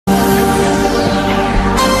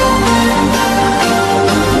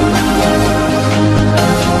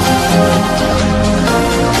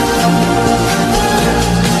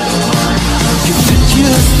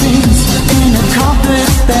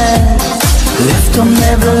I'm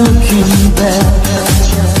never looking back.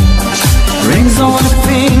 Rings on your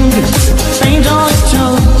finger, paint on your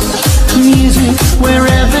toes, music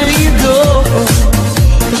wherever you go.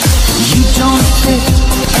 You don't fit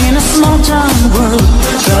in a small town world,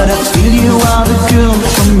 but I feel you are the girl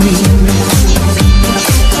for me.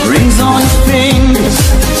 Rings on your fingers,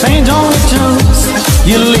 paint on your toes,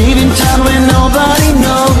 you live in town where nobody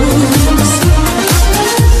knows.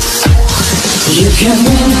 You can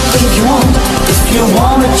win if you want, if you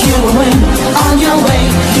want it you will win. On your way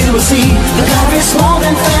you will see, the life is more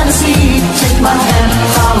than fantasy. Take my hand,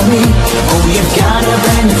 follow me, oh you've got a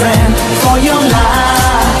brand new friend for your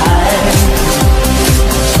life.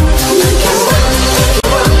 You can win if you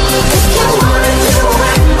want, if you want it you will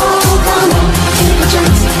win. Oh come on, take a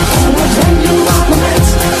chance, oh when you want romance.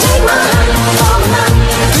 Take my hand, follow me,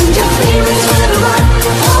 and your feelings will run.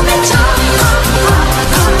 Hold me tight,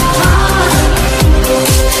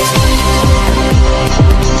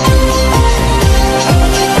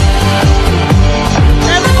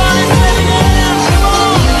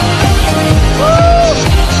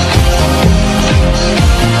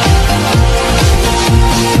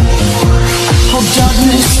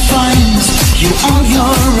 you on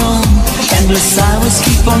your own, endless hours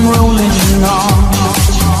keep on rolling on.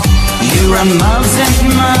 You are miles and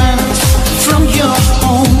miles from your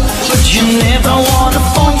home, but you never wanna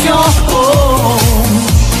phone your home.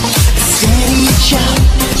 Steady job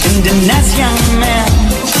and a nice young man,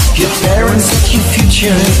 your parents set your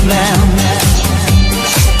future plan.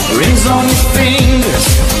 Rings on your fingers,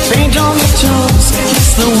 paint on your toes,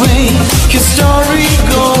 it's the way your story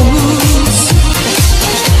goes.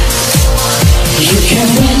 You can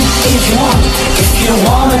win if you want, if you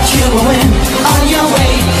want it you will win. On your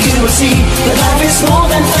way you will see, that life is more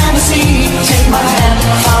than fantasy. Take my hand,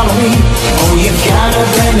 follow me, oh you've got a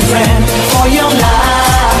brand new friend for your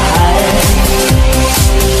life.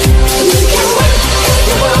 You can win if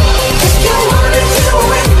you want, if you want it you will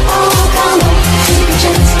win. Oh come on, take a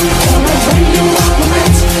chance, come and bring you on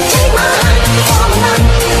romance. Take my hand, follow me,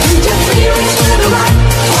 and your feelings will be right.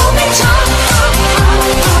 Hold me tight.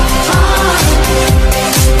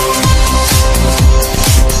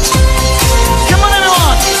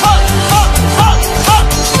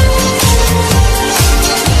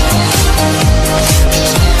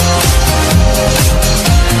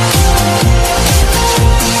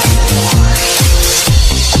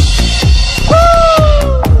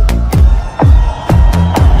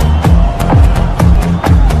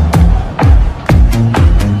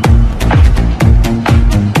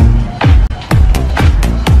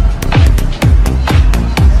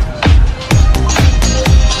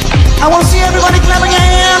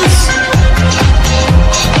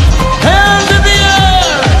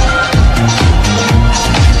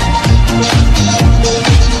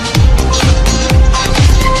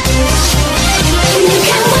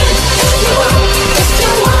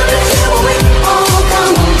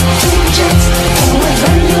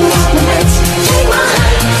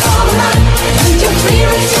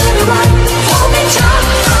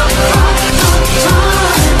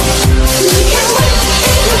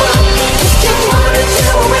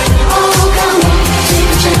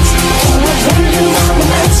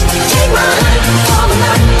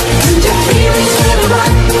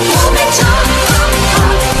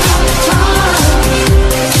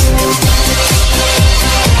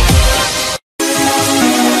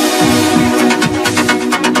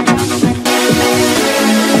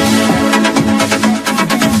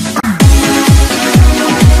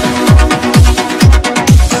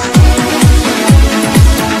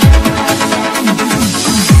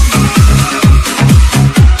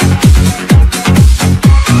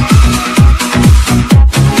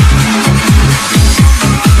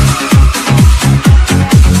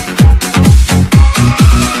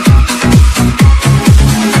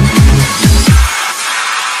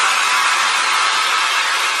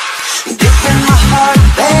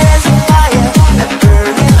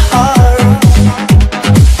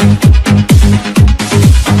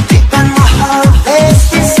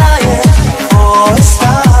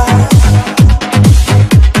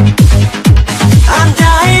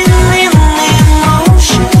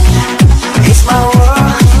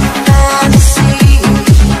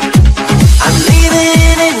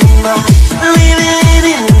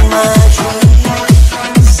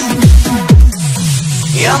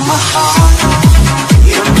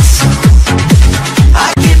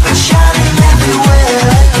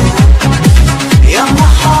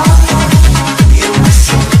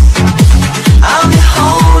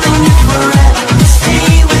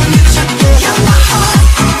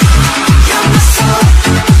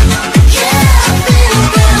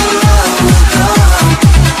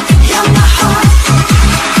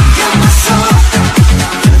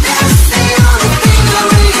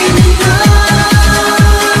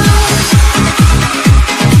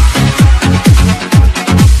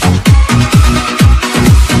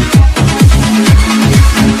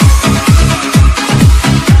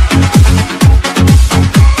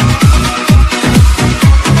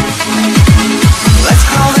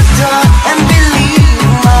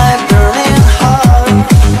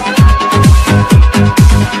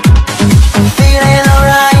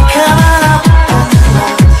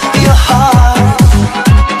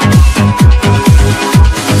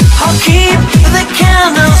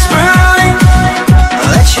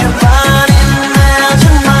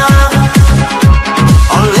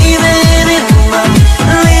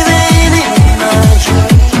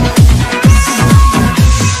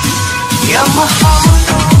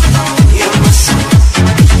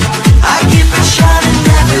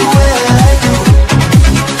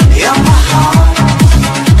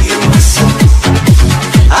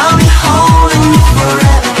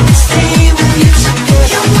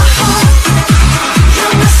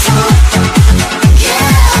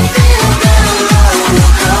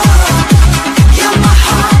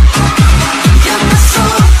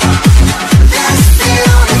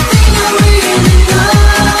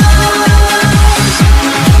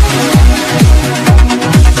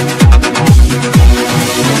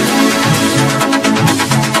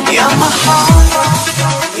 my heart,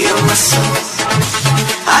 you're my soul.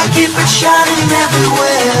 I keep it shining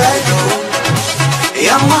everywhere I go.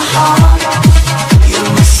 You're my heart, you're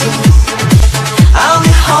my soul. I'll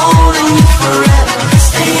be holding you forever,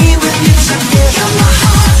 stay with you together. You're my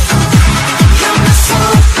heart, you're my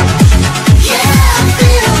soul. Yeah, I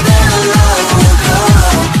feel that love will go.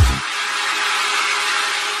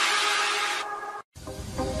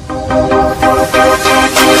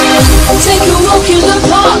 Take a walk in the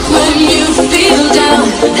park when you feel down.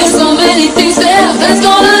 There's so many things there that's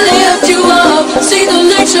gonna lift you up. See the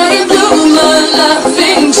nature in bloom, a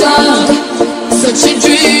laughing child. Such a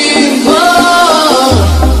dream. Whoa,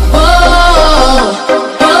 whoa,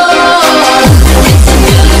 whoa.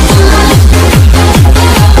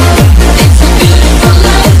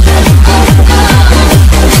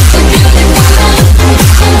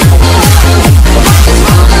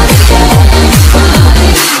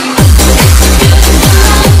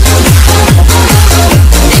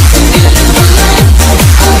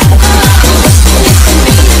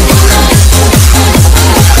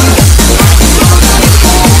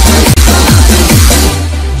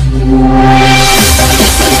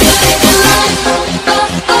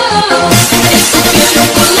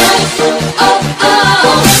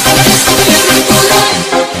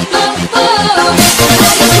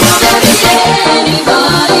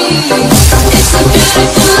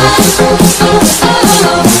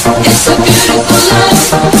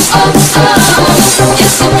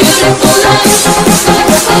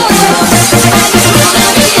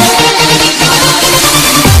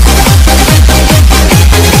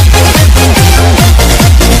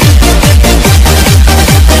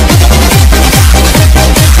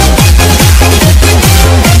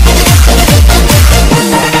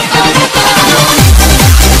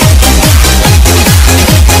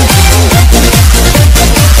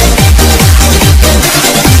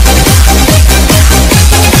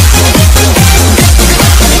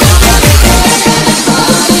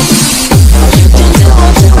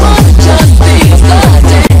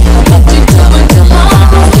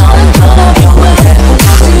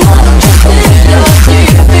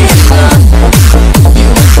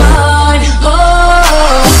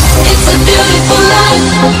 It's a beautiful life.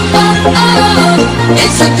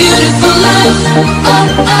 It's a beautiful life.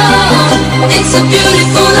 It's a beautiful life. It's gonna be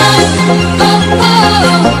everybody.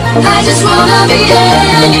 I just wanna be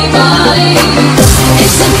anybody.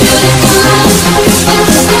 It's a beautiful life.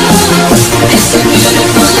 It's a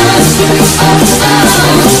beautiful life.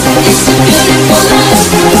 It's a beautiful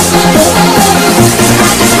life.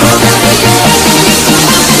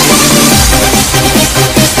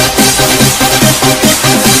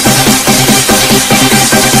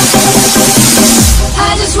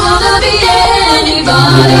 I just wanna be anybody.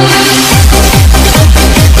 I just wanna be anybody.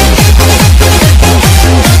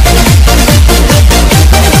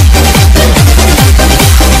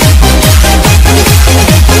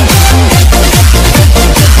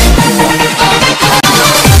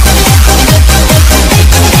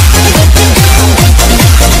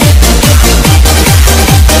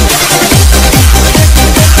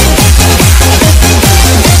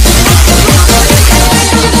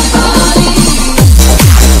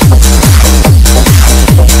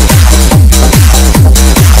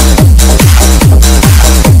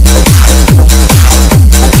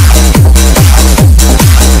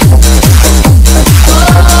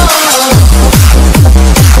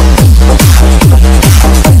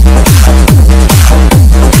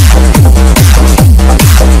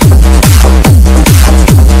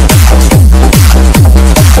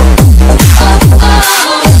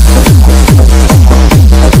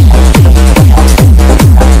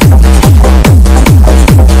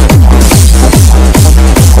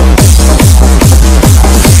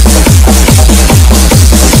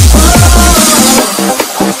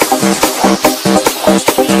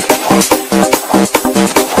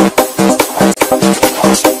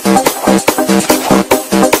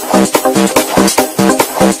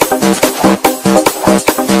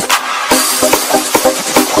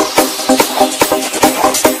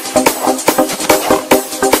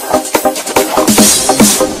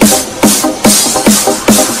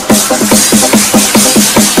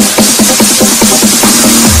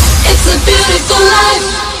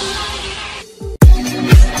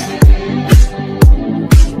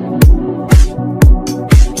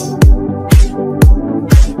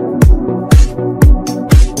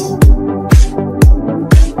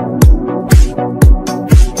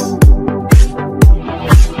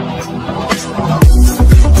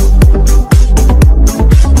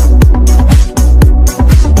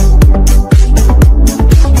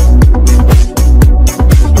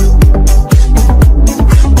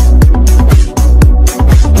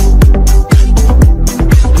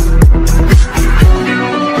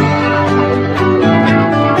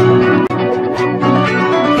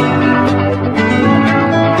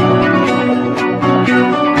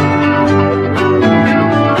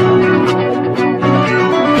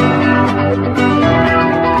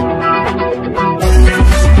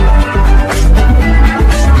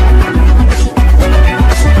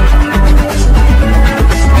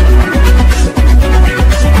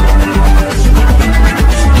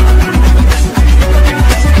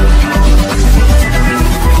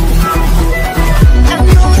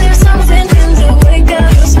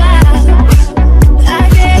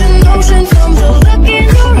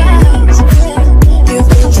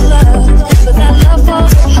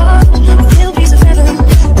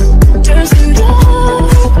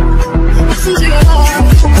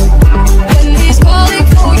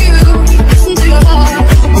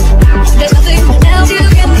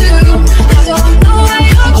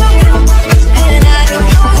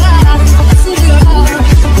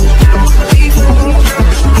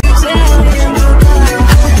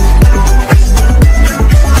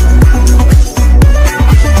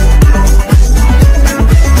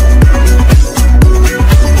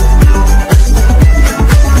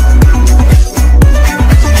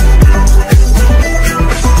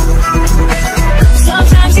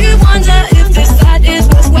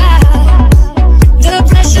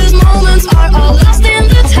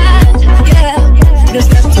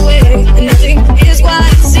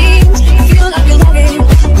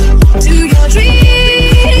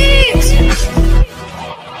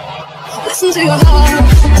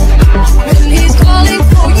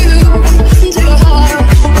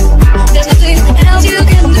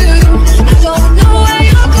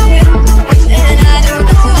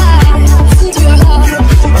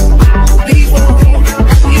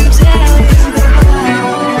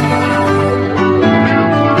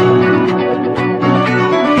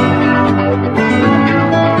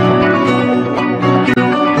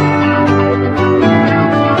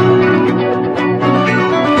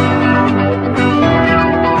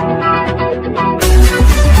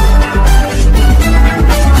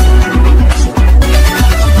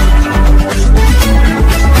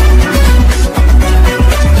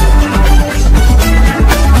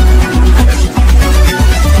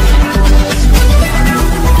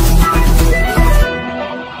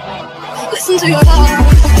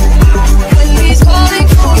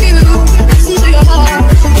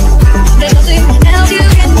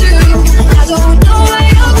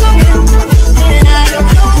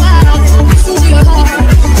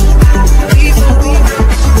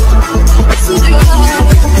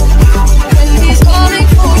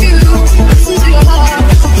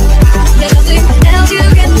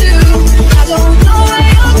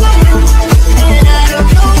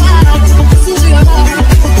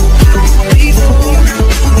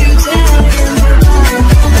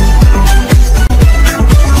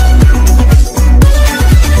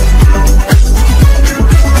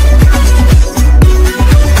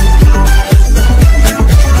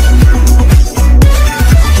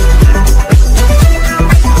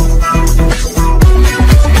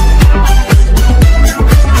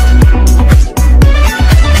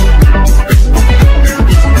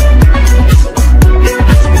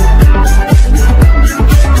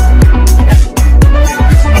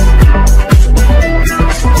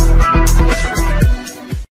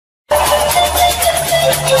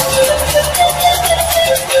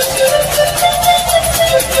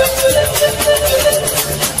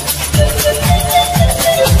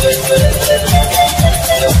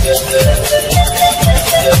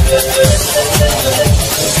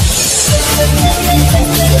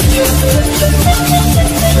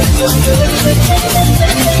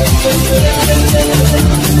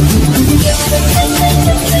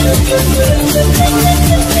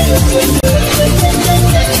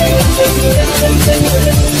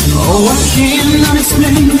 Oh, I cannot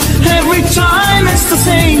explain. Every time it's the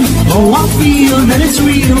same. Oh, I feel that it's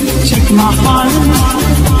real. Check my heart.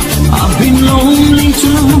 I've been lonely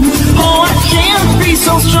too long. Oh, I can't be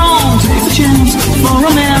so strong. Take a chance for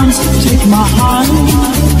romance. Take my heart.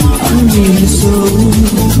 I need you so.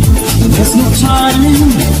 There's no timing.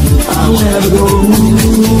 I'll never go.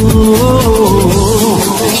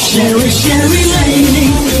 Sherry, Sherry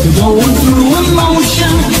lady, going through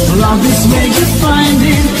emotion. Love is where you find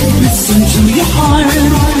it. Listen to your heart.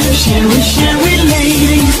 Sherry, Sherry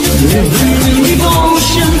lady, living in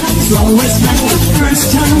devotion. It's always like the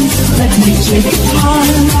first time. Let me take it hard.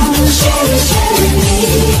 Sherry, Sherry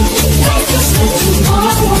lady, life is like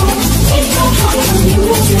tomorrow. Take my heart from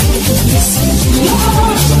music. Listen to your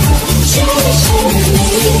heart. Sherry, Sherry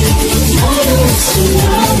lady, I know it's too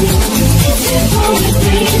love. If you're going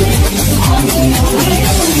baby, I'll be your way.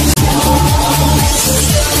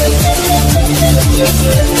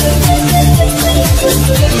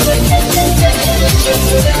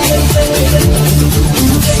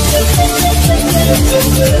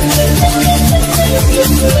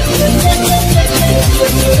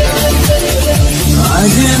 I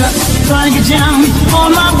get up, I get down, all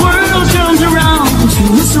my world turns around.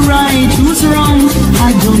 Who's right, who's wrong,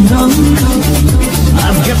 I don't know.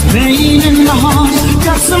 I've got pain in the heart,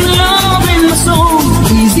 got some love in my soul.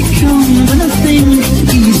 Easy come when I think,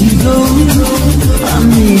 easy go. I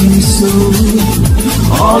mean so.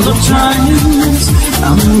 All the times I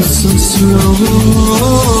move so slow.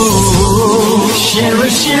 Sherry,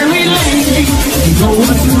 Sherry lady,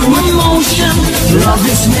 going through emotion. Love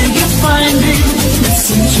is where you find it.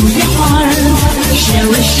 Listen to your heart.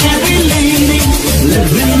 Sherry, Sherry lady,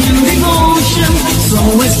 living in devotion. It's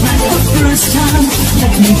always like the first time.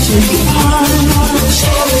 Let me take it hard.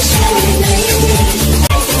 Sherry, Sherry lady,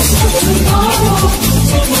 life is like tomorrow.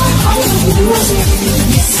 Take my heart and lose it.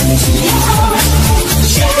 Listen to your heart.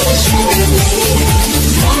 Sherry, Sherry lady,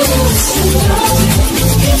 I know it's too love.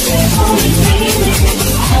 If you're only baby,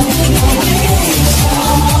 I'll be your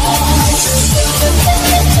way.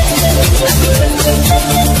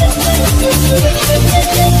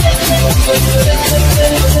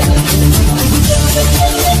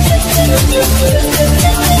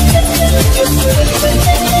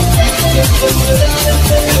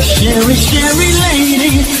 Sherry, Sherry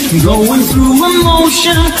lady, going through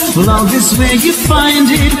emotion. Love is where you find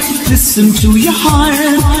it. Listen to your heart.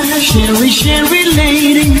 Sherry, Sherry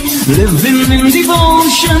lady, living in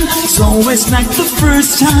devotion. It's always like the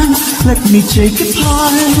first time. Let me take it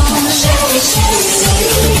part. Sherry,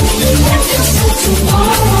 Sherry lady, let us go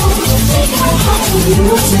tomorrow. Take our heart for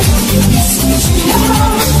music. Listen to your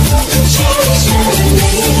heart. Sherry, Sherry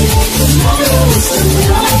lady, tomorrow is the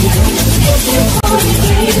night. If you want it,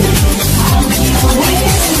 baby, I'll be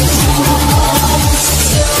always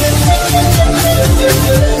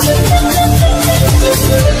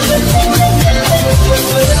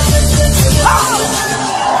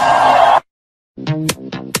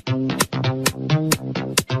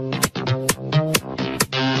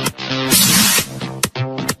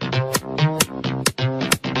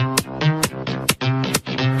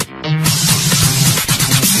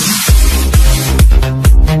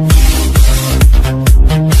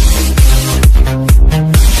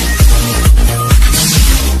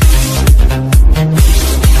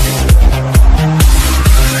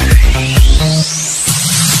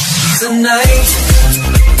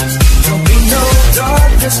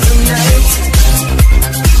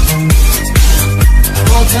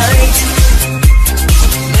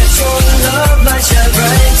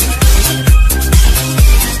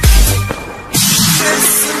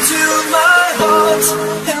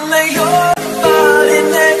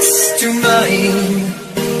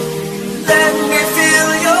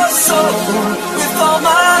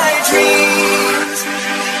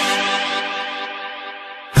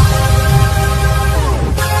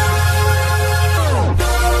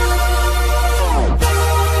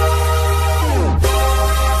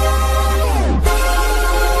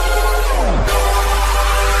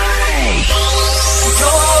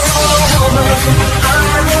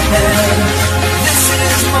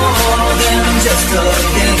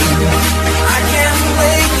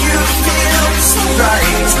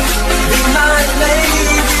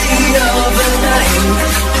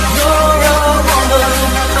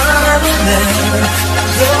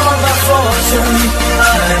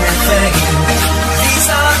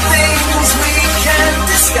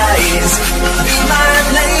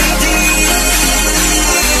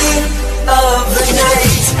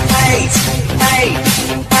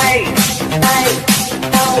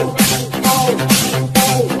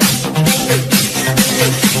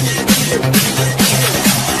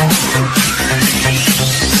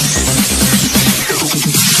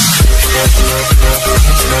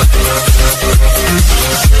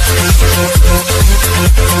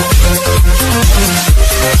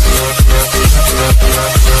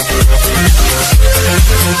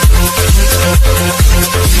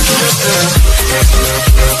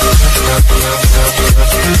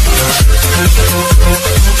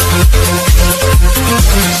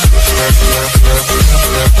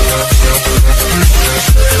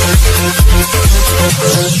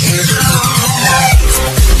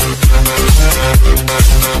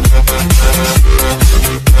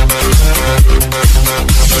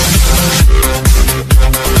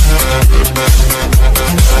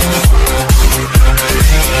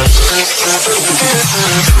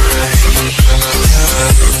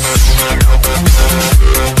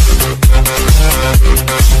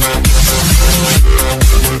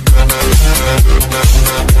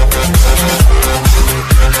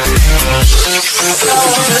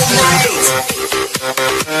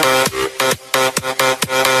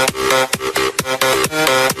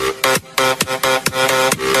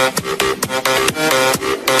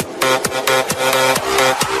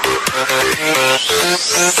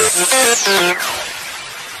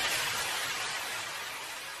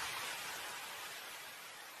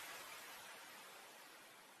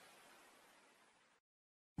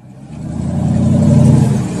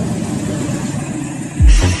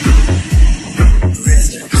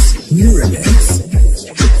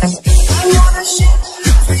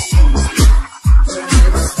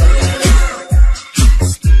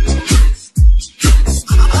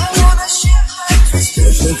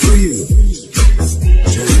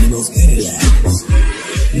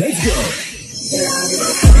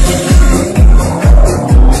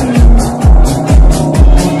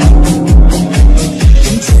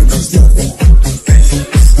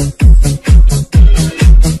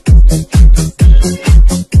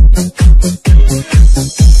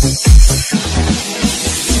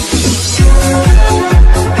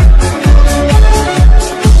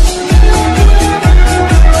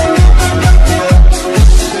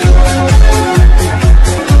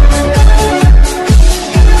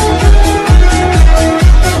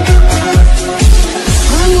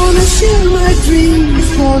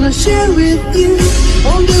share with you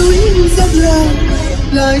on the wings of love.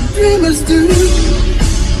 like dreamers do.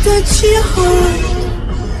 Touch your heart.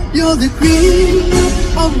 You're the queen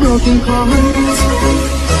of broken hearts.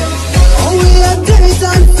 Oh, we are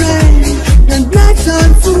daytime friends and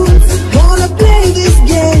nighttime fools. Wanna play this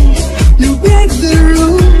game, you break the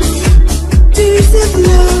rules. Tears of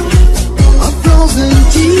love, of frozen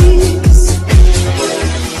tears.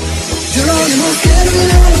 Geronimo's getting me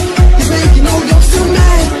late, he's making all dogs so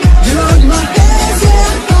mad. Geronimo has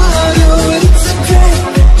their heart, oh, it's a trap.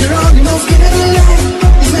 Geronimo's getting me late,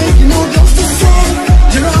 he's making all dogs so sad.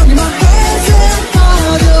 Geronimo has their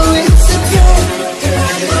heart, oh, it's a trap.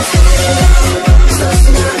 Geronimo's getting me late, so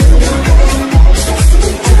smart.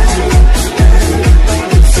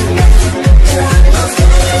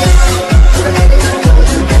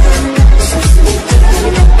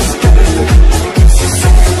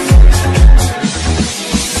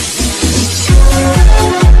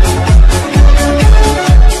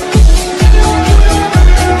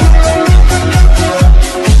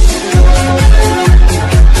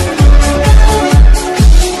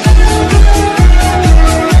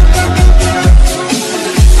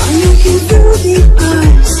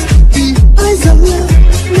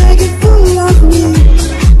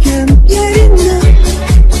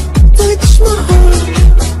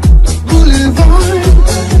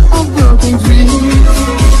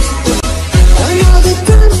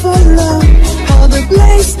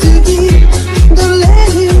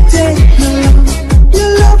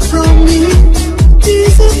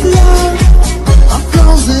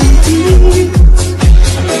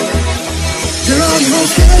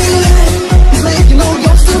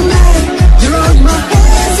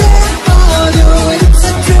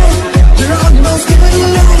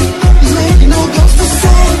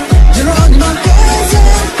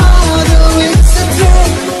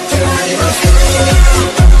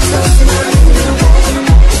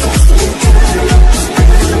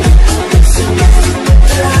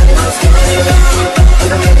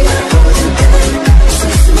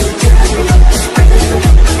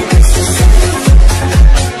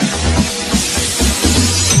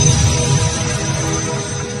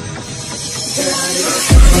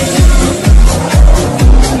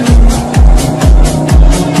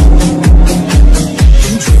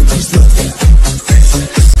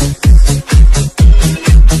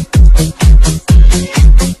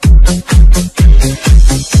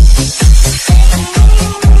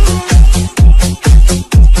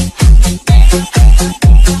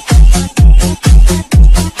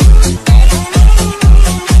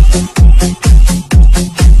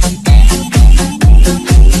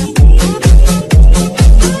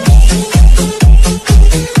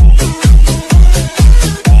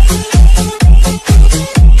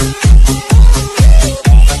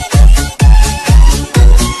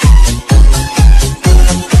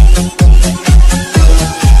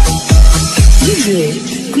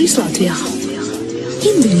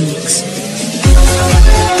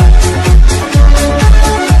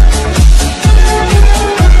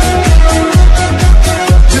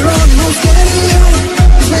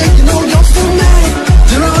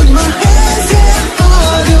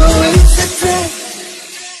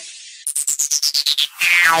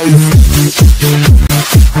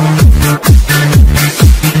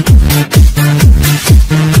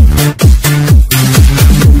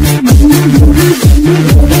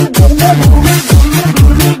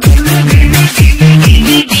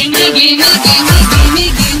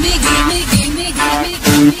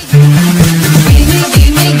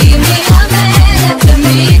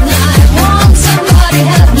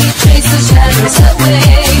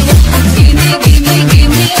 Give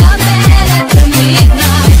me, I'm at the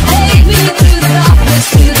midnight. Take me through the darkness,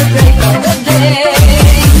 to the break of the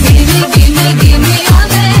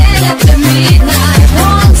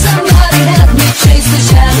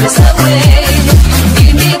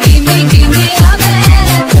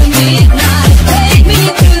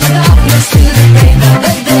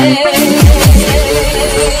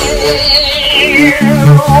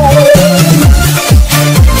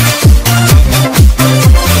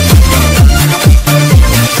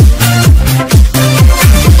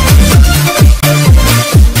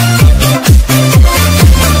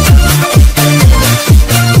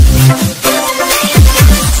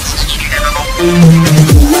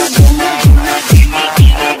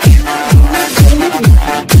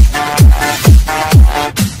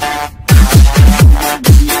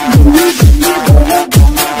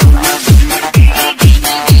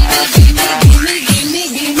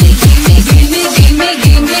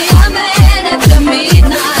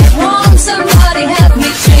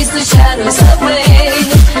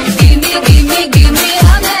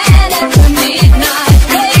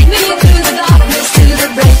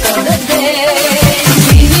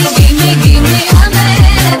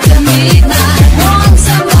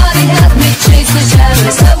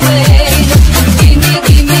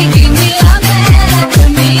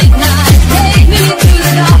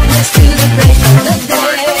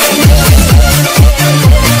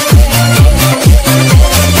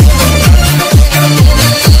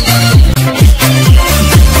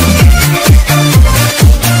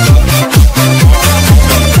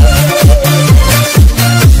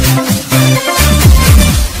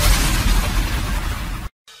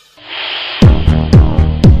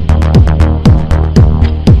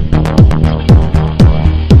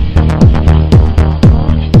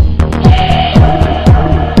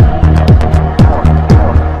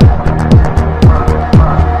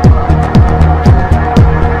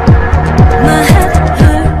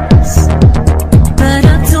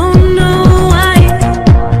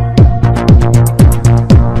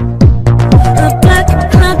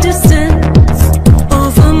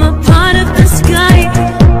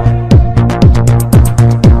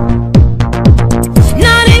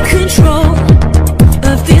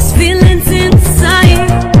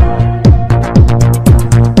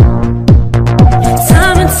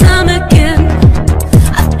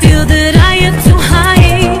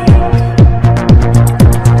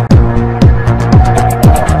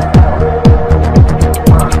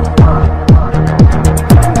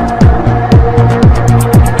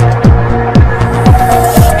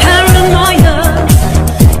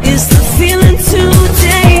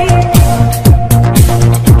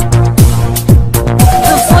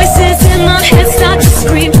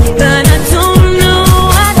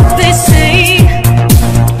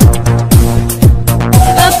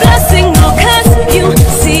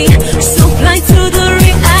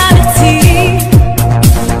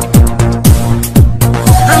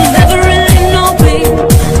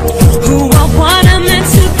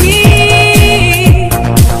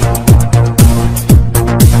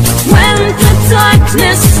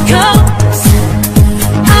darkness goes.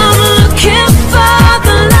 I'm looking for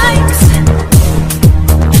the light,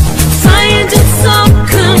 finding some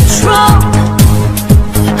control.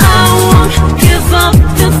 I won't give up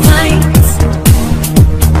the fight.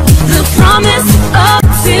 The promise of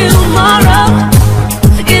tomorrow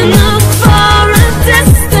in the far and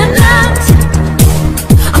distant land.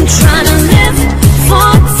 I'm trying to live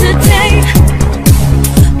for today,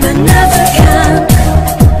 but never can.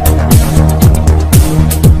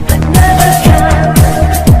 But never can.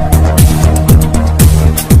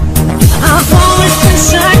 I've always been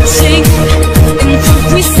searching in the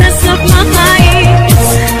recess of my mind,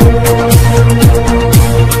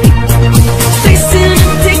 facing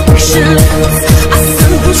addictions I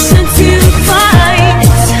stumble into fire.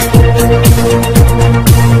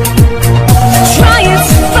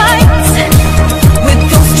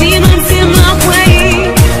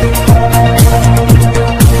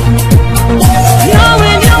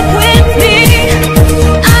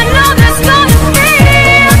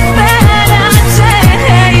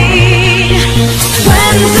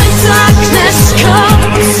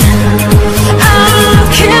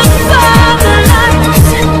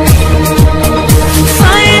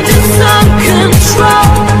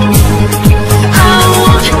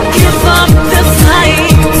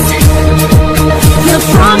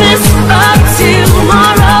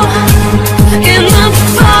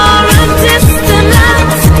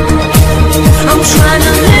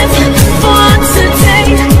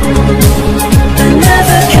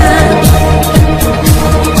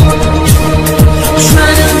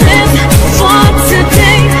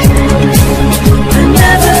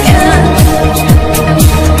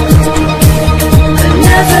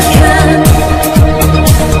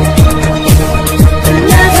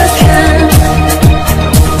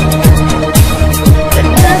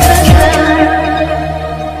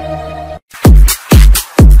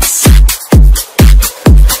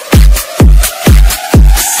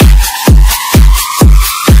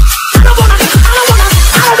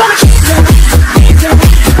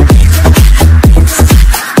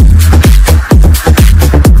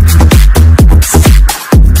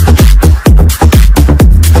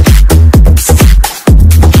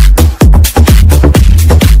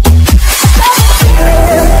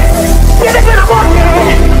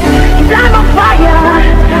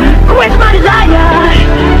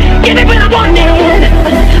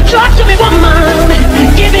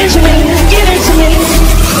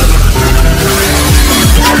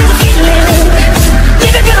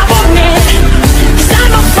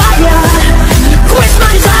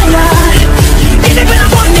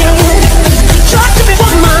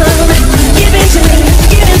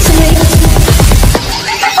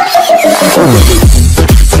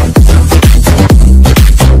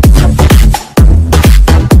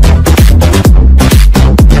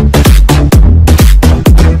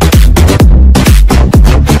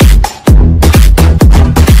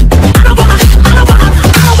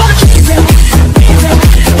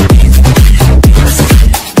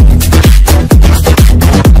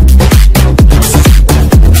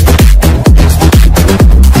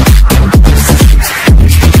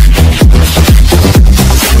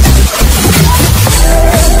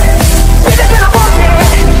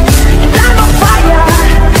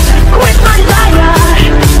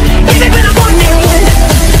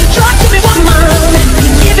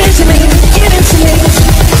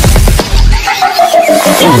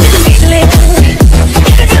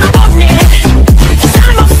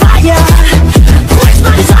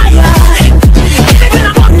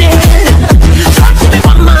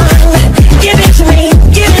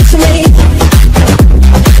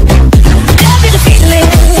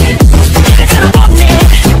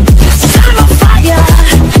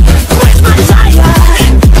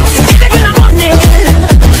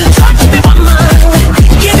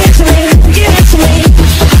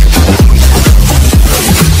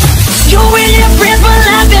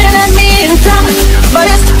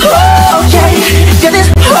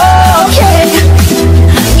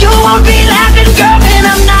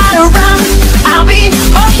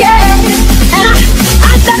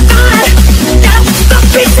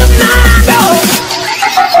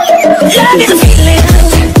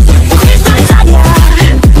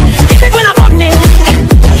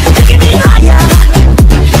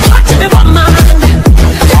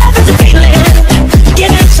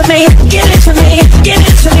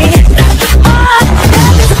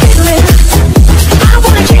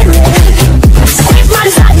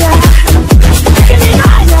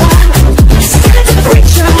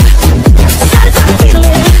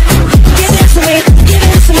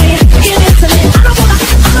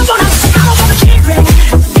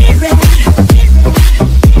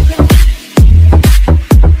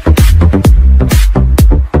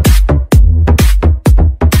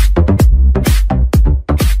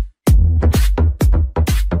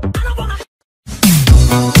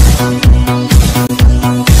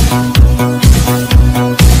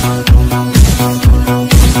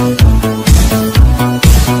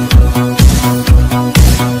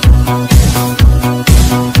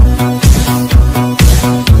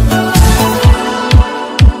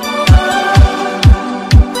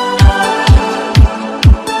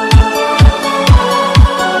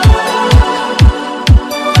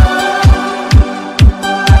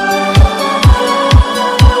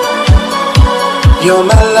 You're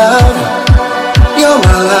my love, you're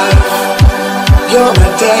my life, you're my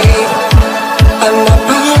day, and my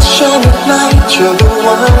passion at night. You're the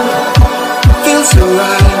one, feels so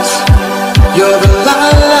right. You're the la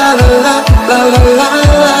la la la la la la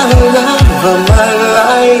la la of my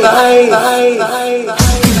life.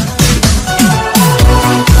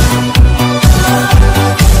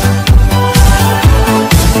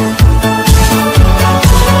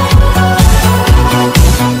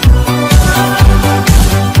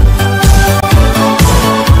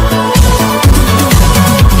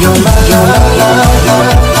 You're my love.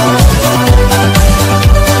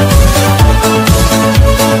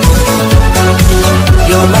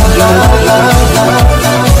 You're my love.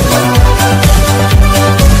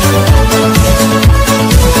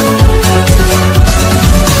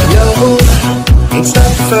 No, it's not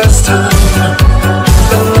the first time,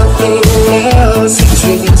 but nothing else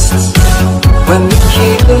exists. When we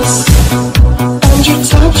kiss and you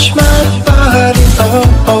touch my body, oh,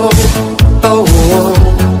 oh, oh, oh.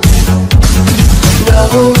 No,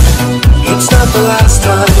 it's not the last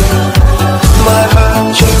time. My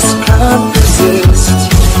heart just can't resist.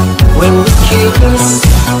 When we kiss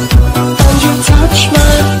and you touch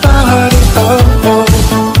my body, oh, oh,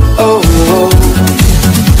 oh, oh.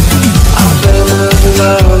 Our flame of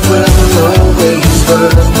love will always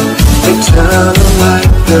burn, eternal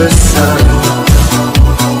like the sun.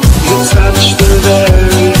 You touch the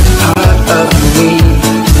very heart of me.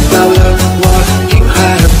 Now look what you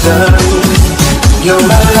have done. You're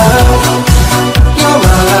my love, you're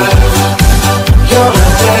my life, you're my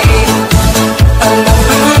day, and my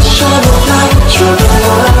passion of night. You're the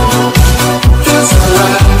one, feels so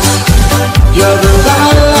right. You're the la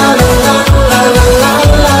la la la la la la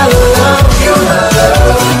la la. You're my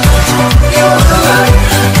love, you're my life,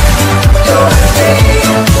 you're my day,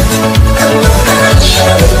 and my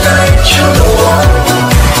passion of night. You're the one,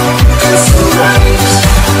 feels so right.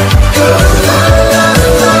 You're the la la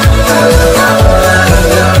la la la la.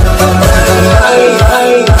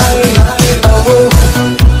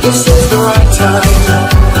 This is the right time.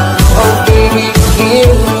 Oh baby,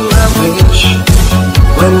 hear my wish.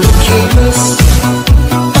 When we kiss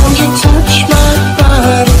and you touch my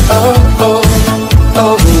body, oh, oh,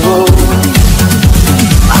 oh, oh.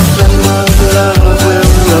 Our flame of love will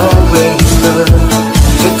always burn,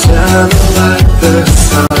 eternal like the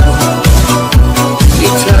sun. You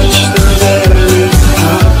touch the very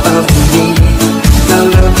heart of me. Now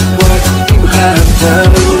look what you have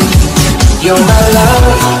done. You're my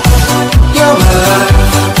love, you're my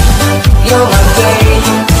life, you're my day,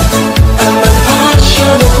 and my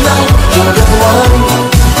passion at night. You're the one,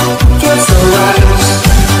 feels so right.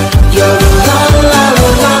 You're the la la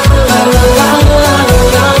la la la la la la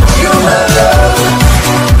la. You're my love,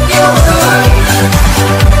 you're my life,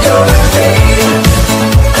 you're my day,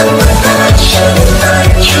 and my passion at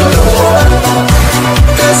night. You're the one,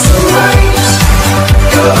 feels so right.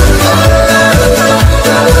 You're the la la la la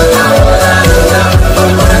la la la.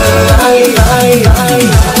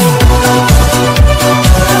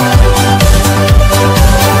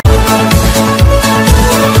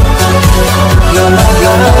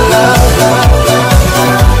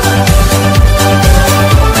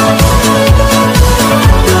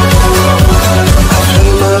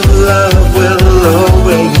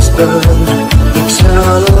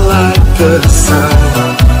 Eternal like the sun.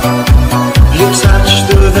 You touch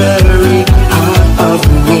the very heart of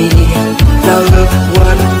me. Now look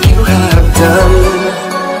what you have done.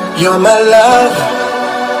 You're my love,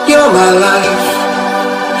 you're my life,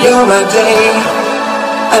 you're my day,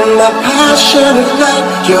 and my passion at night.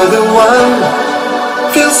 You're the one,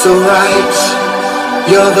 feels so right.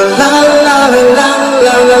 You're the la la la la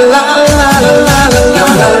la la la la la la.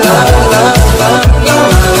 You're my love, you're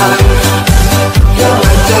my life, you're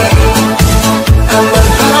my day, and my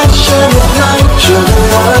passion at night. You're the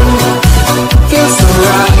one, feels so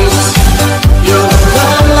right. You're the la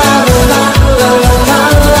la la la la la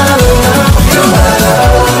la la. You're my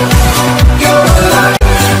love, you're my life,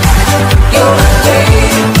 you're my day,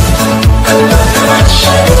 and my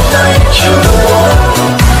passion at night. You're the one,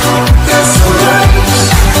 feels so right.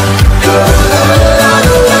 You're the la la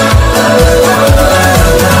la la la la la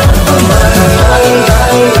la.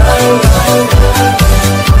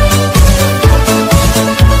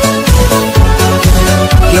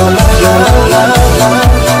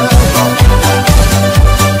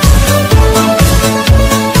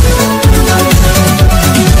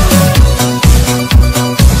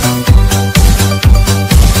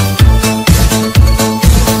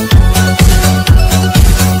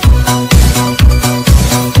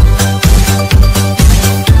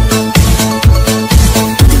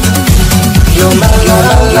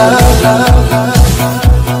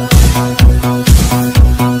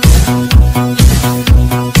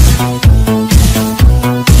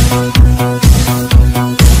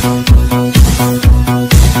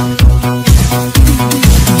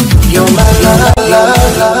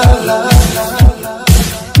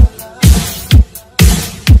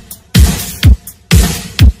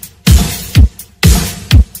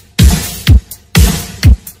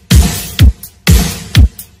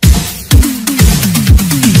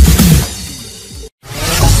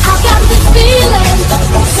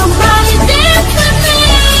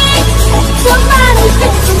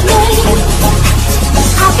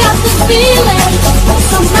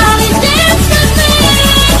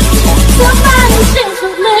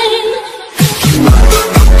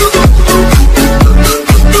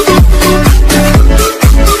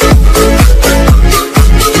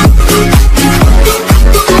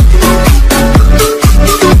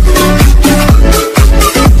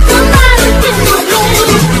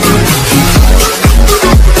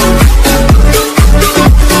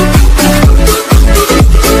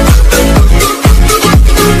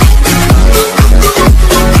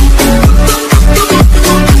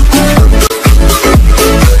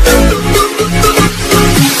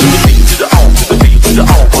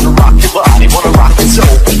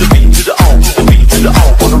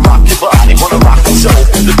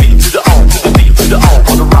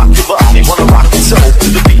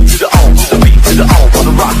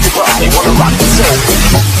 rock your soul.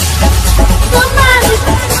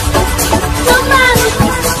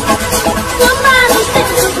 Somebody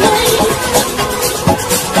fix the blame. I got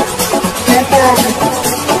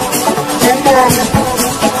this feeling, somebody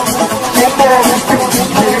dance with me. Somebody fix the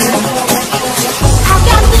blame. I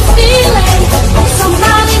got this feeling,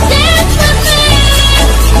 somebody dance with me.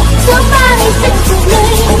 Somebody fix the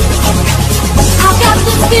blame. I got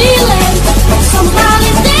this feeling, somebody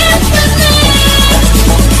dance with me.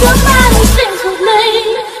 Somebody fix the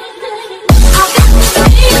blame. I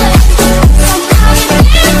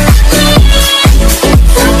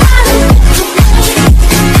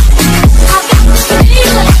got this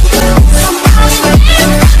feeling, somebody dance with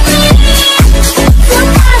me.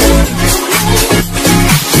 Somebody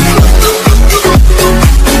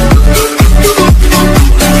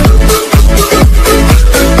fix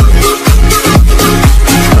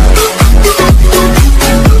the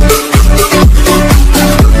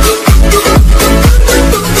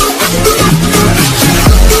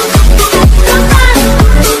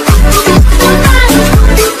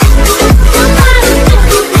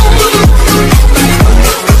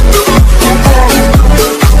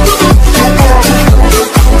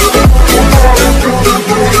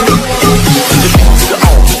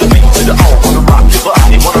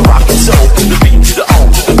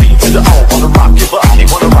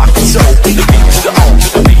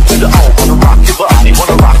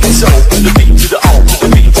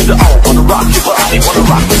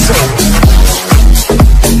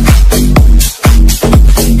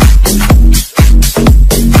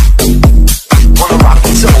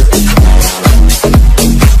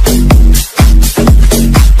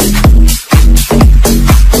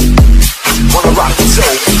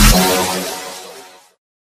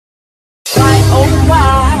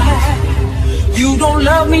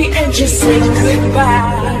just say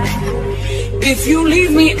goodbye. If you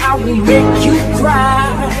leave me, I will make you cry.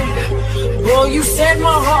 Boy, you set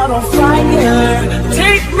my heart on fire.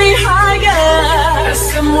 Take me higher.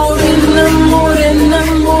 Say morena, morena,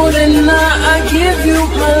 morena, I give you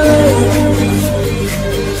my love.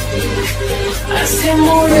 I say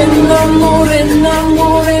morena, morena,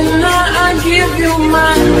 morena, I give you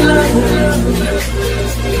my love.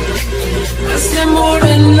 I say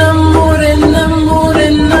morena, morena,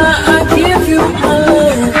 morena, I give you my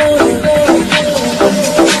love.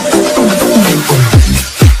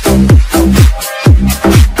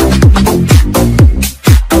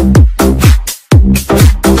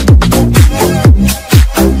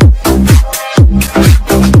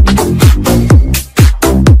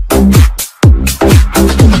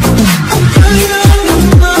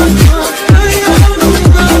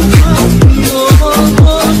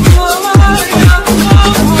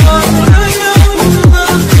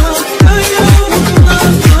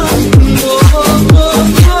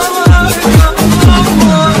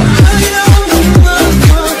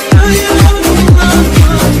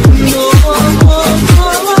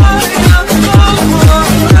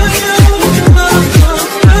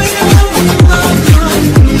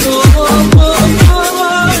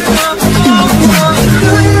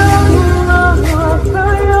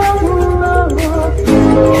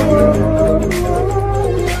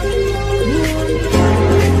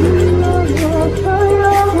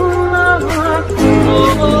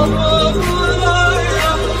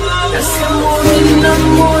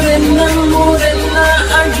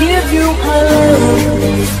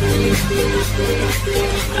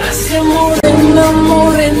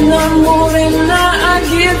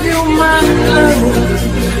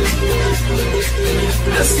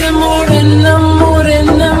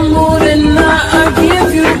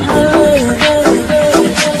 blame.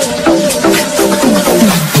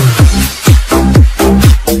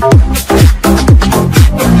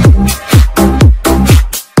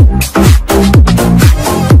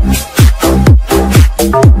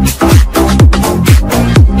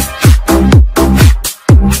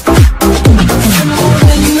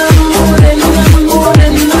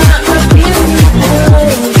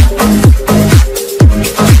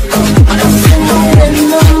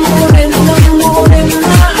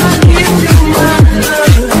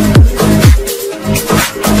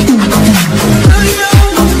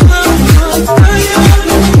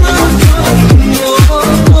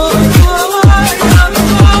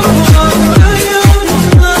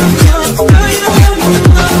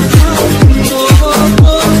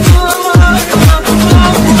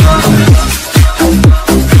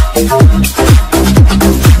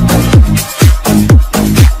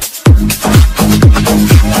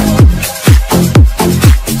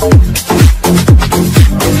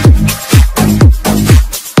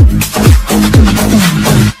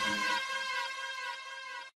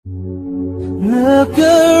 Look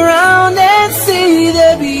around and see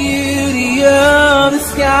the beauty of the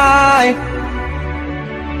sky.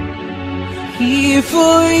 Here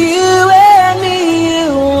for you and me, a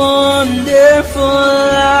wonderful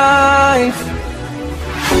life.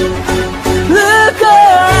 Look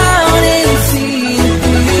around and see the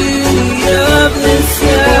beauty of the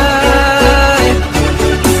sky.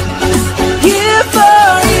 Here for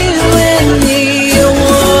you and me, a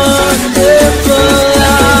wonderful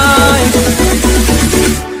life.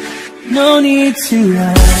 No need to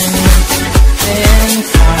run and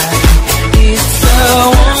hide. It's so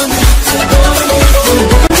wonderful, wonderful.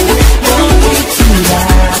 No need to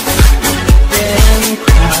laugh and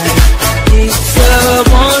cry. It's a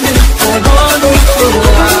wonderful, wonderful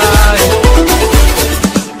life.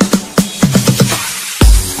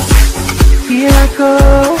 Here I go,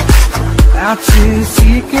 out to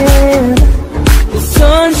sea again. The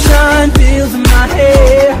sunshine fills my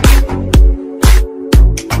hair.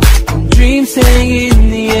 Dreams hang in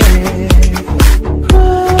the air.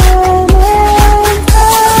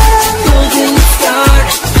 Golden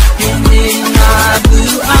stars in my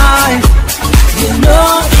blue eyes. You know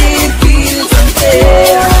it feels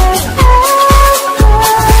unfair.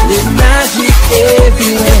 There's magic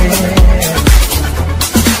everywhere.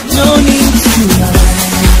 No need to run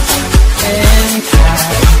and cry.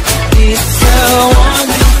 It's so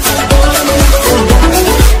wonderful, wonderful life.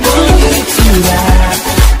 No need to laugh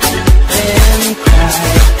and cry.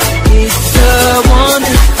 It's a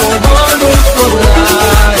wonderful, wonderful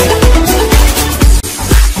life.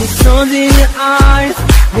 The sun's in your eyes,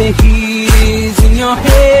 the heat is in your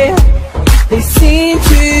hair. They seem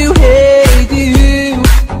to hate you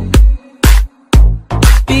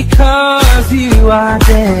because you are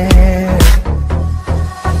there.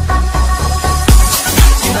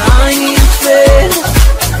 And I need a friend,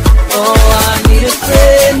 oh I need a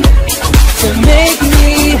friend to make me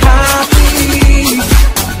happy.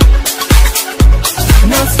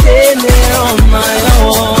 Not stand there on my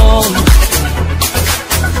own.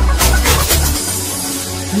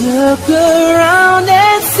 Look around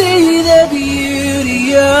and see the beauty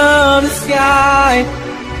of the sky.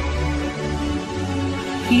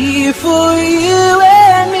 Here for you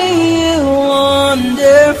and me, a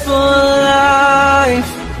wonderful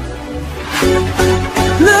life.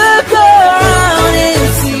 Look around and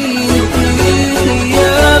see the beauty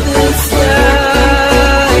of the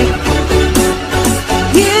sky.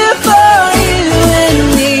 Here for you and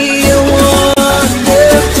me, a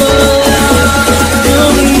wonderful life. No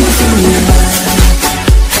need to run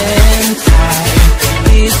and hide.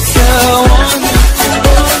 It's so wonderful,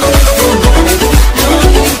 wonderful life. No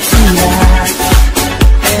need to laugh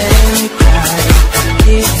and cry.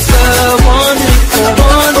 It's so wonderful.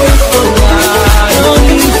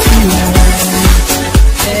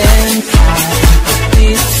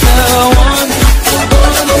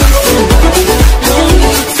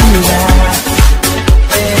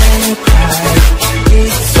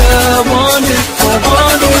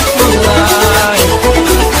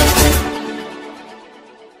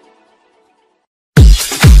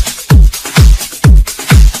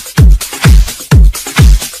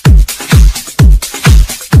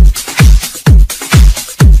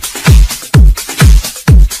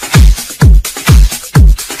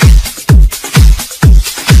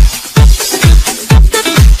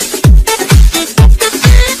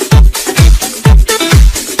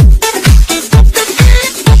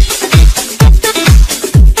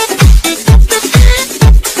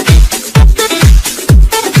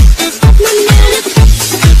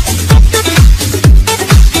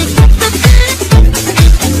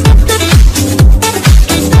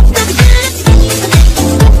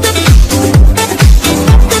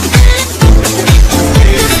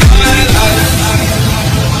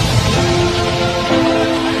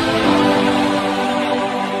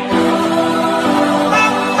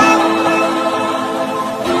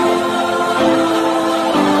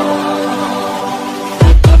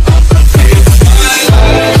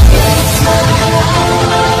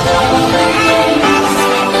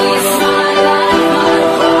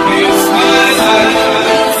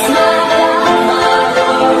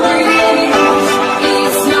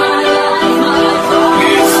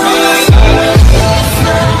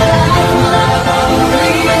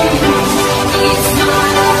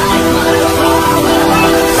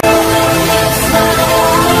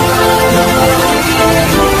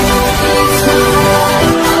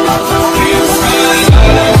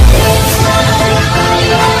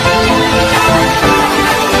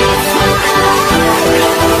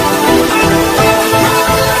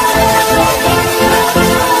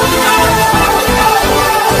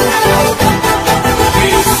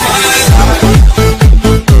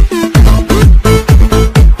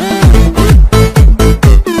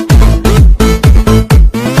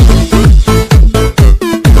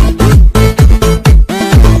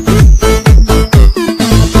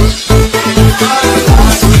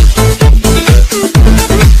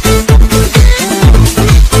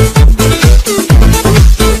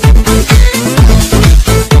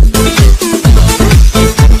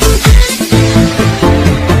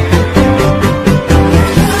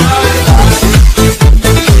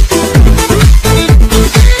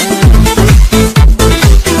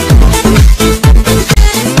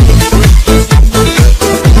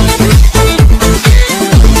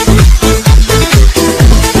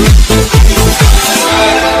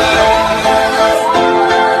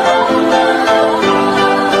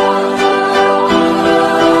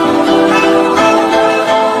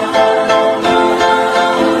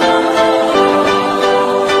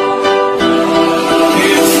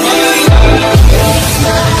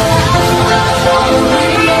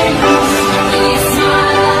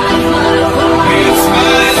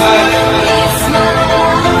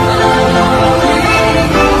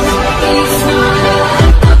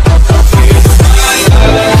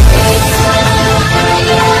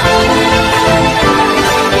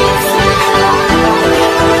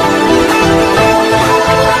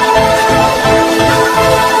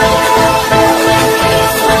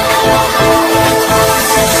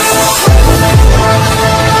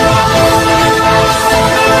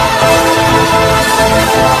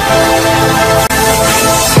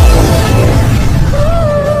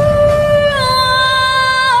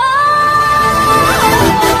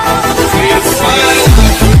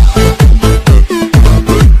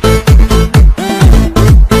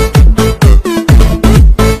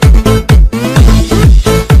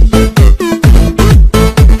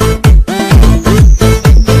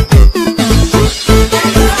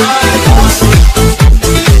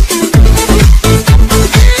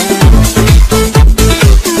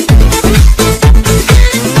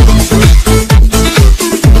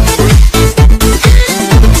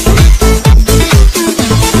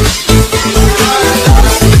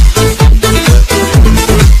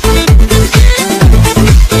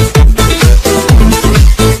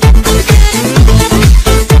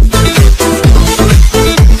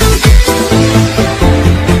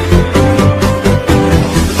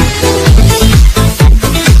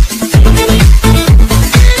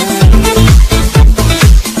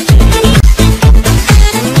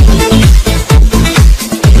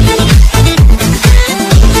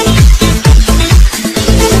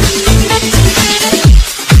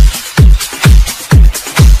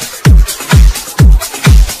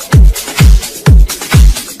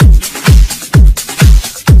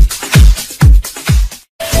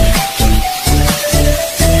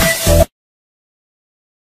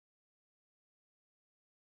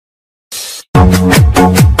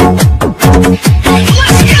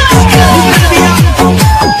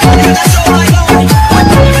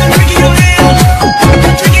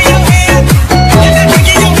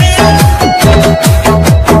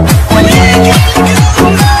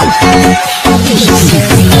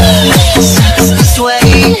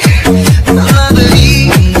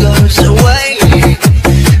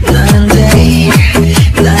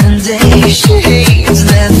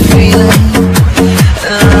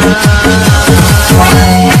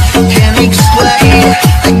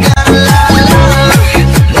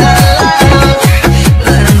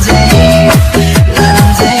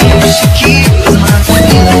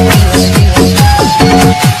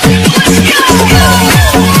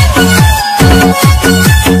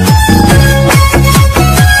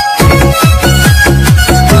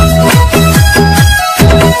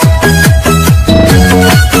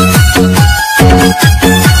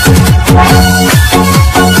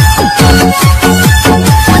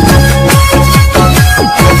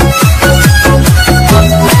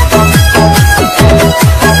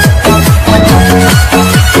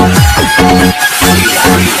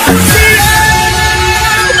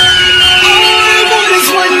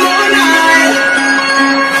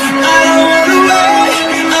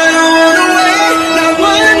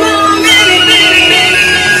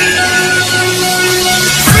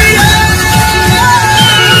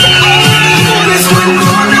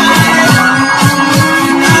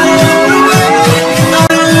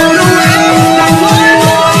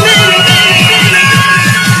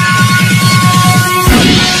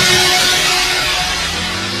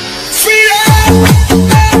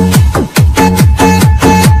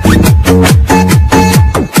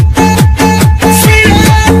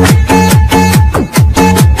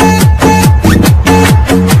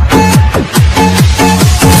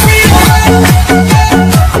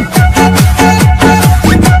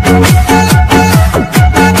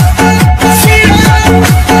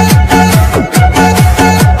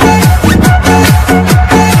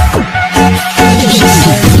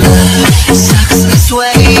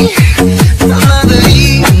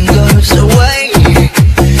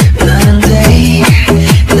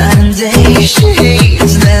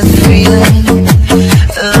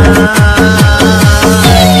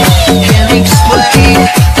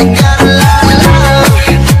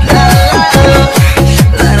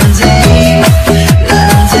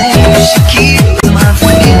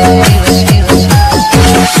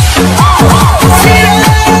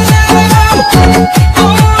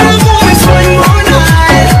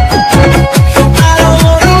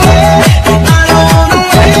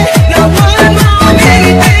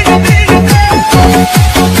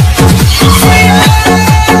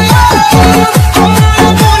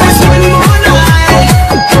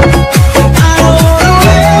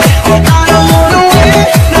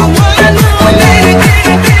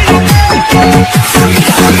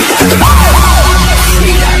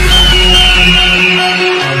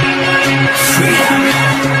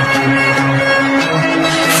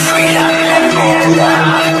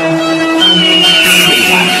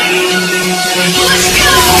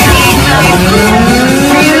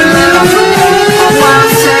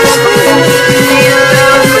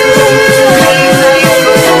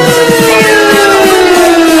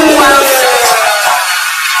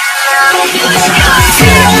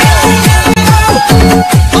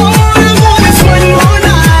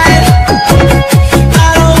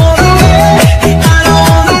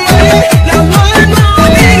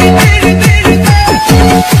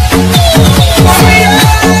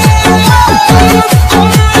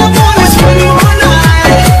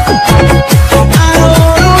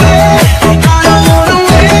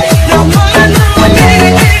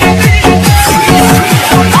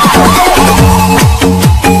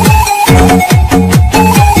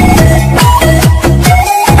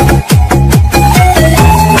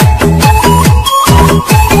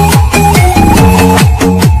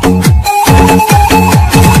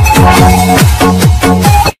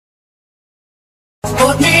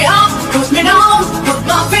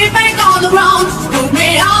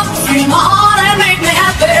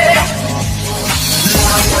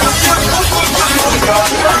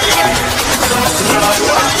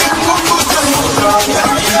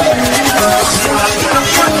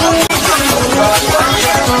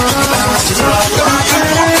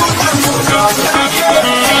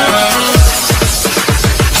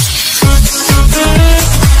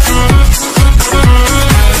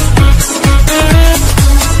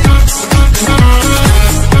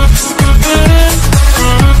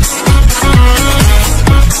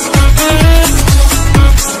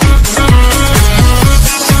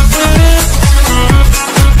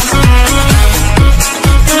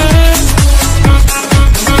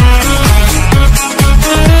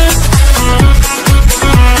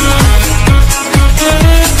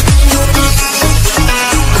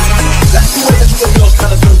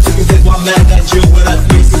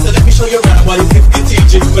 show you around while you can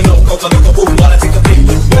teach it. But no, coke, I look a boom while I take a beat.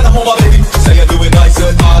 When I'm home, my baby, say I do it nice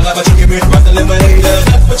and hard. Like a chicken with rice and lemonade.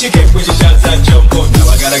 That's what you get when you shout that jump on. Now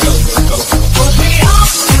I gotta go, go. Put me up,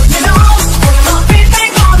 put me down, put my feet back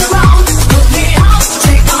on the ground. Put me up,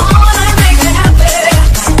 take my heart and make me happy.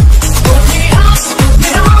 Put me up, put me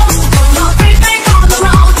down, put my feet back on the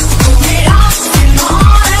ground. Put me up, take my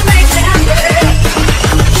heart and make me happy.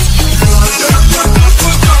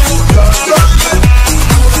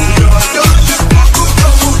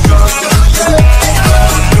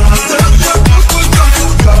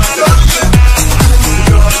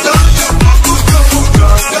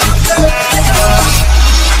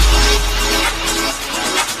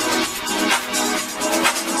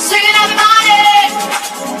 Singing everybody,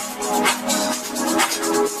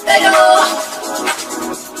 they do.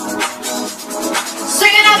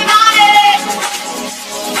 Singing everybody,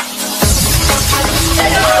 they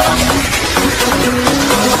do.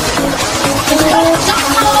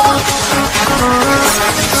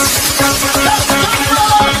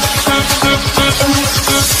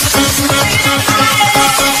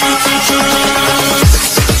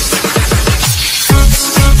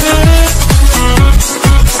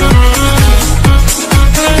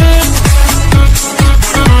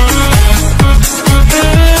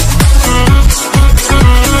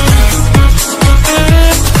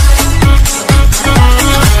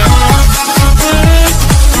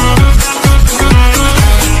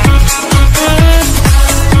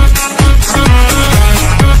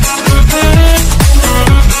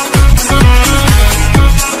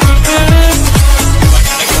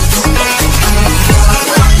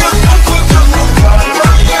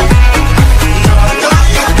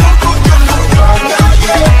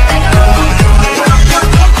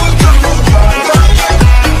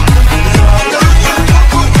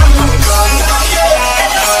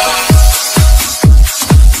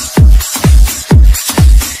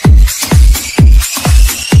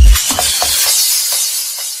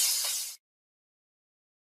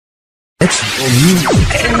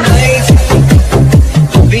 Tonight,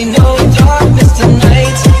 there'll be no darkness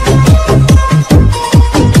tonight.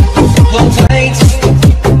 Hold tight,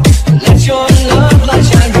 let your love light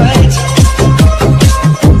shine bright.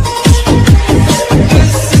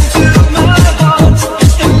 Listen to my heart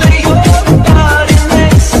and lay your body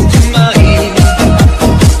next to mine.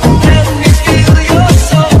 Let me feel your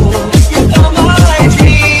soul with all my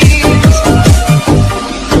dreams.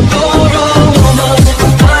 You're a woman,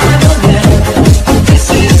 I'm a man. This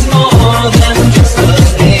is more than just a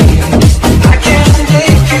game. I can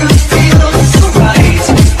make you feel so right.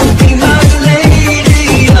 Be my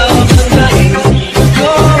lady of the night.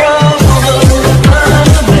 You're a woman, I'm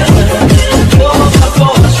a man. You're my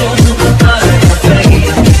fortune, I'm your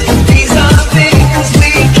fate. These are things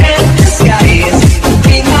we can't disguise.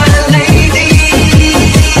 Be my lady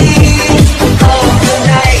of the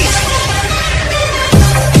night.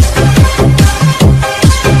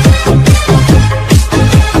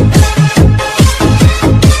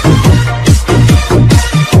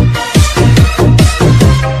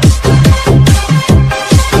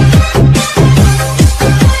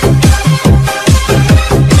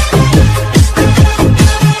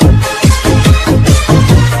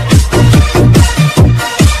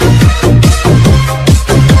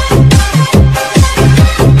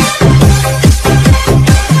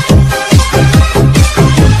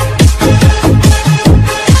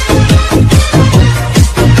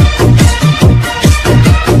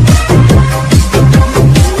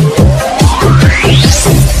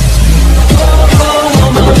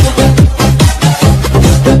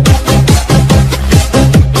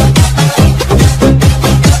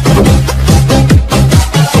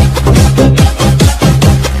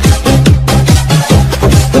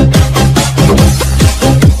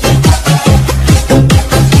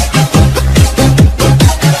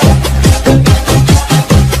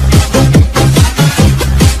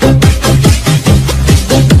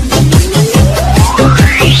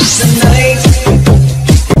 Tonight,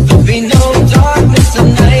 there'll be no darkness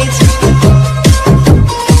tonight.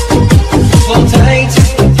 Hold tight,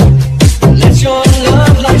 let your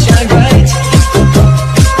love light shine bright.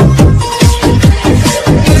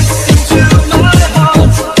 Listen to my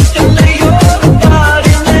heart and lay your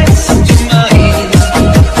body next to mine.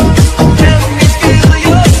 Let me feel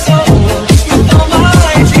your soul with all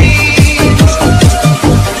my dreams.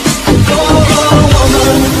 You're a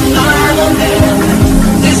woman, I'm a man.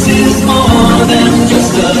 This is more than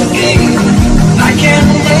just a game. I can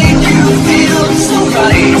make you feel so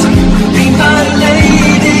right. Be my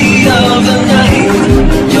lady of the night.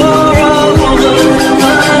 You're a woman,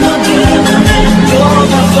 I'm a man. You're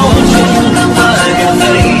my fortune, I'm your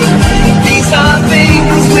fate.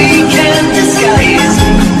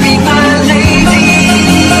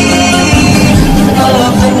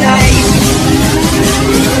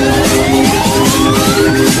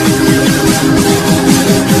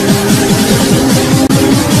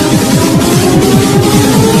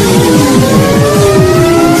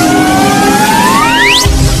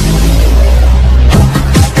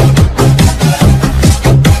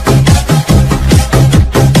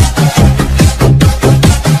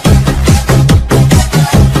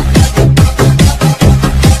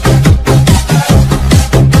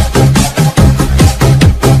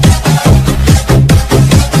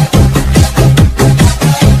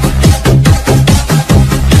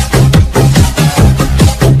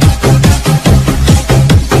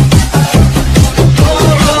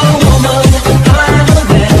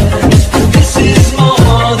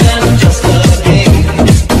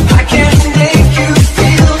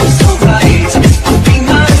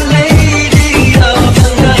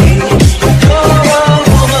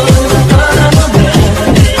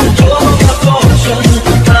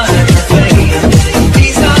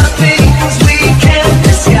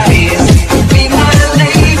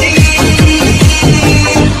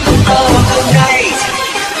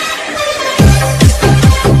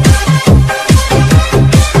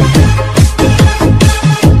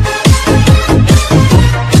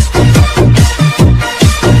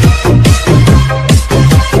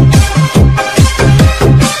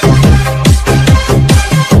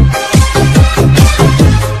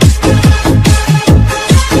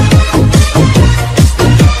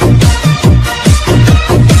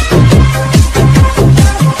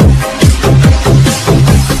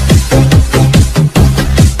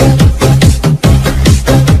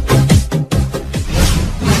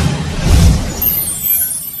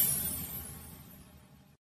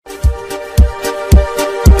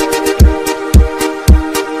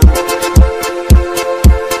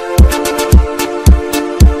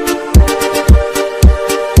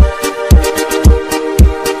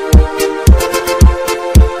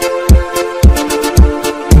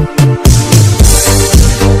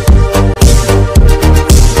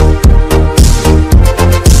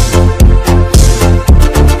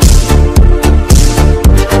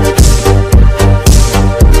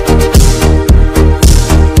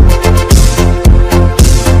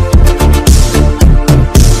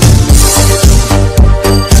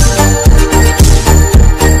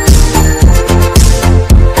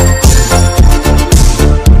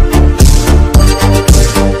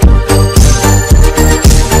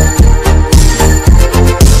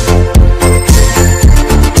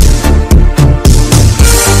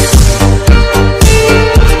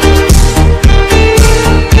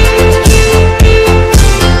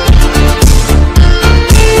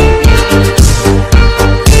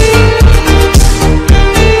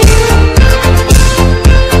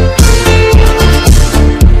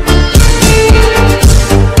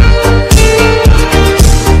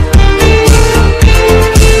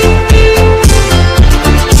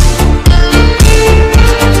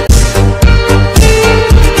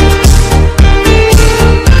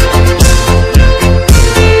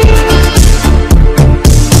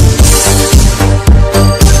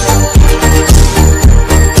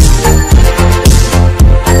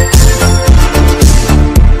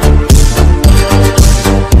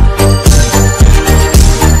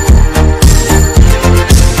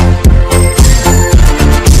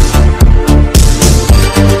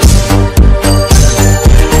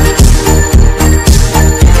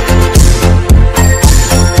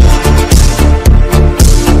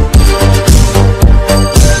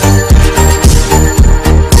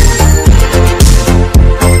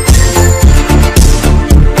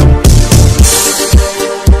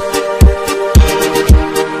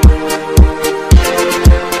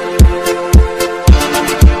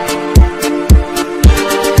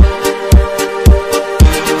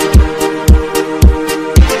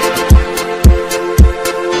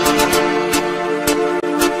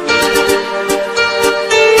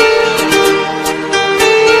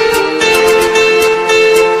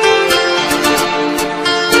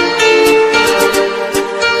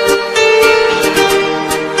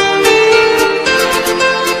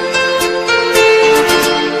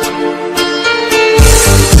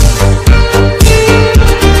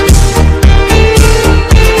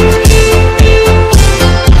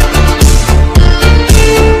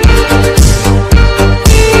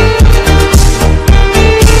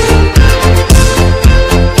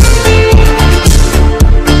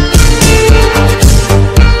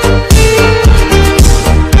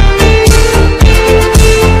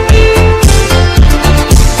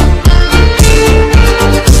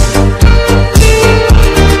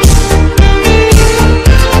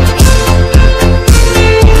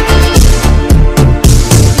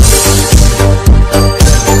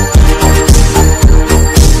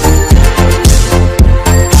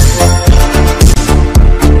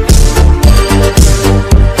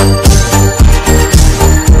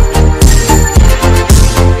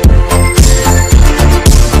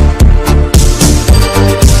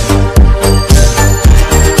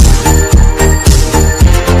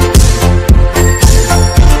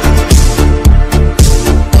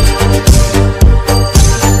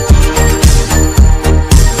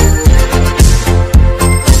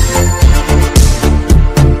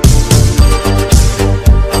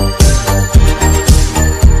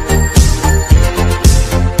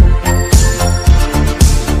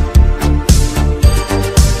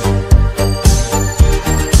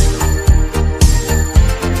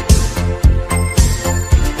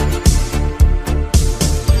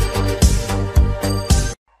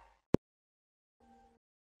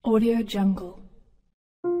 Audio Jungle.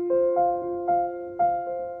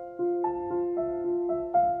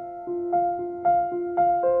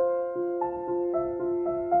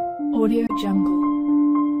 Audio Jungle.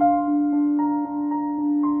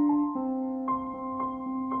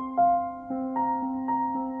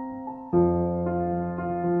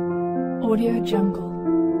 Audio Jungle.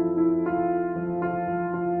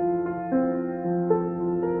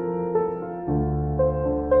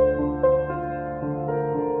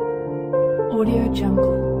 Audio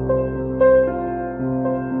Jungle.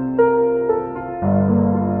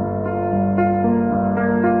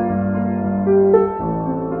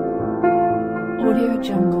 Audio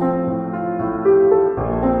Jungle.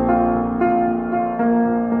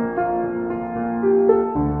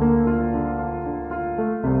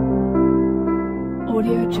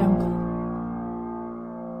 Audio Jungle.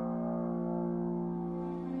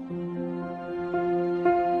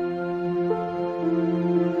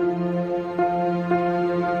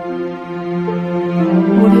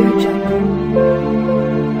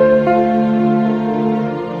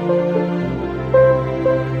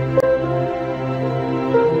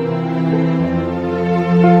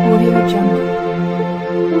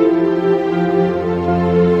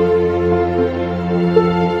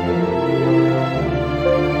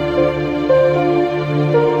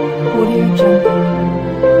 Audio Jungle.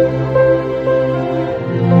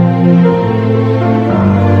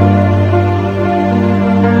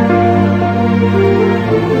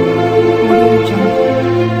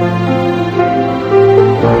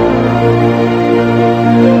 Audio Jungle.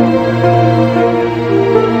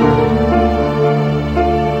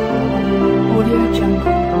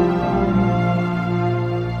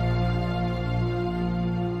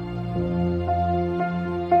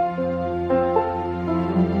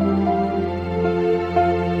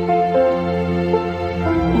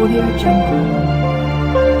 Audio Jungle.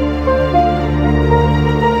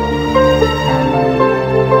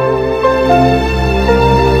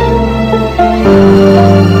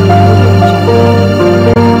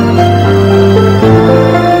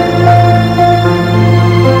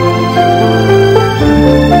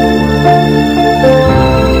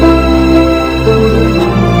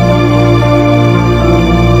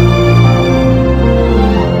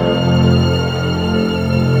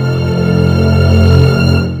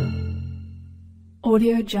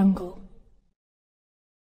 Audio Jungle.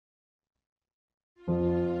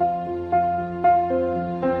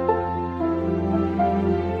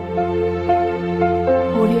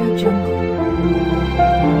 Audio Jungle.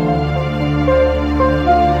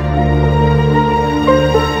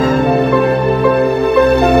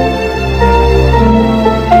 Audio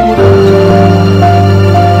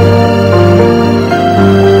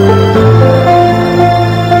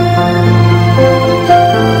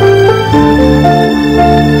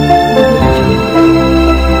Jungle.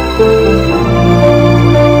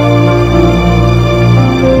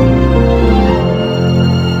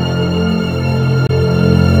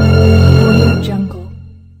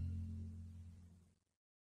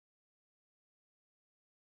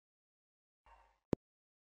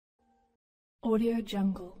 Audio Jungle. Audio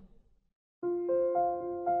Jungle.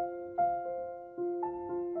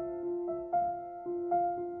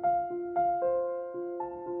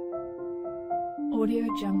 Audio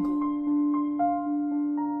Jungle.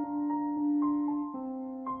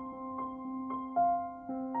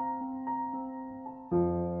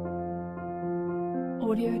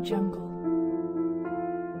 Audio Jungle.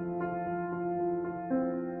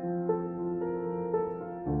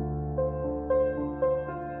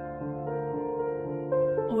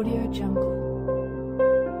 Audio Jungle.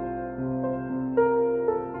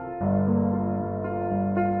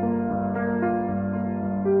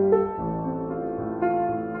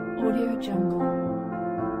 Audio Jungle.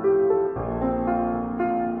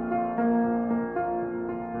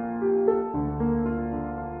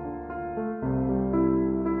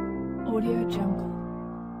 Audio Jungle.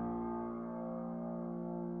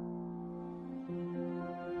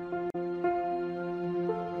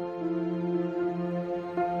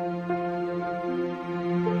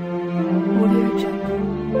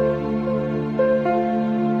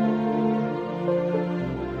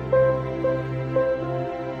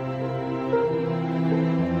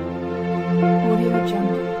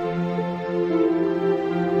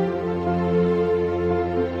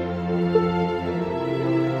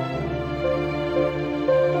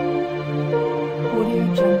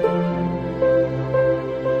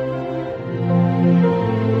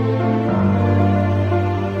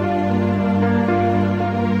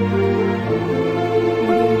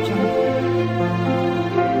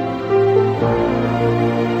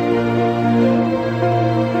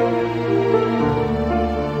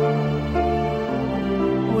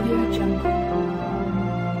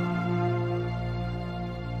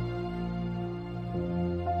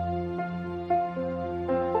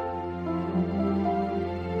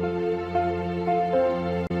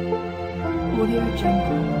 Audio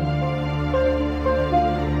Jungle.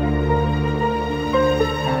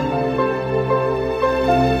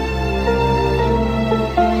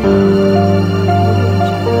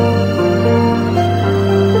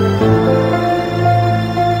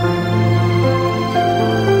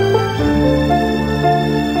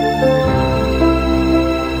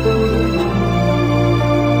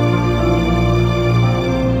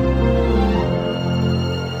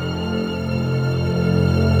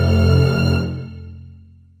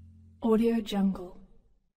 Audio Jungle.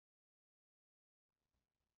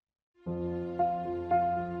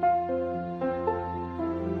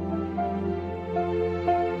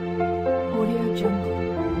 Audio Jungle.